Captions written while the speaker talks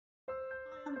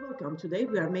and welcome. Today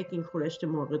we are making Khoreshte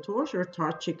Morghe Torsh or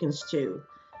tart chicken stew.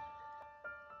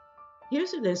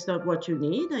 Here's a list of what you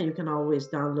need, and you can always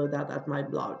download that at my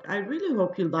blog. I really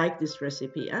hope you like this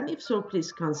recipe, and if so,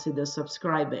 please consider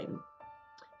subscribing.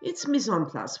 It's mise en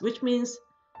place, which means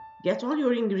get all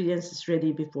your ingredients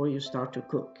ready before you start to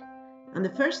cook. And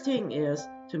the first thing is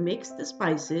to mix the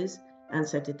spices and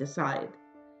set it aside.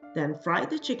 Then fry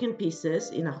the chicken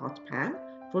pieces in a hot pan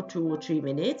for 2 or 3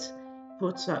 minutes.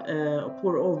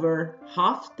 Pour over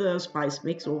half the spice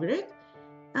mix over it,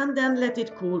 and then let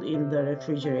it cool in the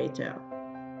refrigerator.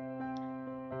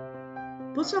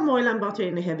 Put some oil and butter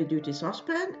in a heavy-duty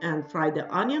saucepan and fry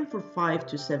the onion for 5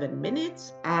 to 7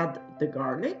 minutes. Add the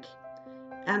garlic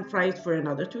and fry it for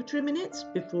another 2-3 minutes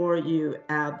before you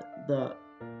add the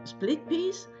split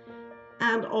peas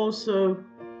and also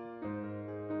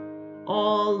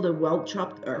all the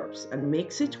well-chopped herbs, and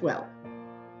mix it well.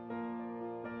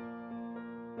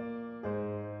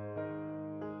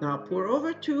 Now pour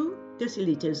over 2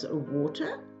 deciliters of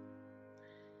water,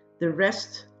 the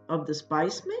rest of the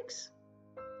spice mix,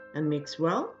 and mix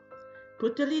well.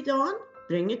 Put the lid on,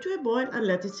 bring it to a boil and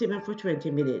let it simmer for 20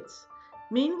 minutes.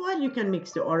 Meanwhile, you can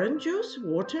mix the orange juice,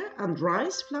 water and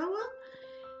rice flour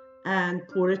and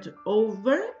pour it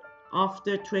over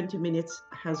after 20 minutes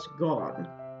has gone.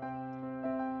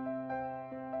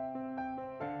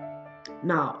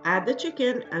 Now add the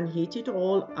chicken and heat it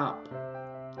all up.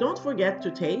 Don't forget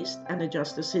to taste and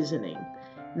adjust the seasoning.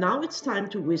 Now it's time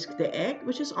to whisk the egg,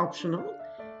 which is optional,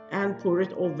 and pour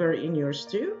it over in your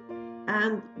stew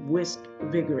and whisk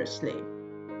vigorously.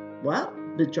 Well,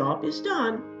 the job is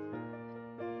done.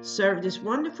 Serve this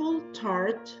wonderful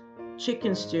tart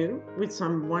chicken stew with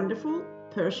some wonderful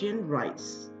Persian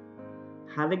rice.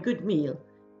 Have a good meal.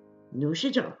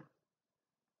 Noosh Jan.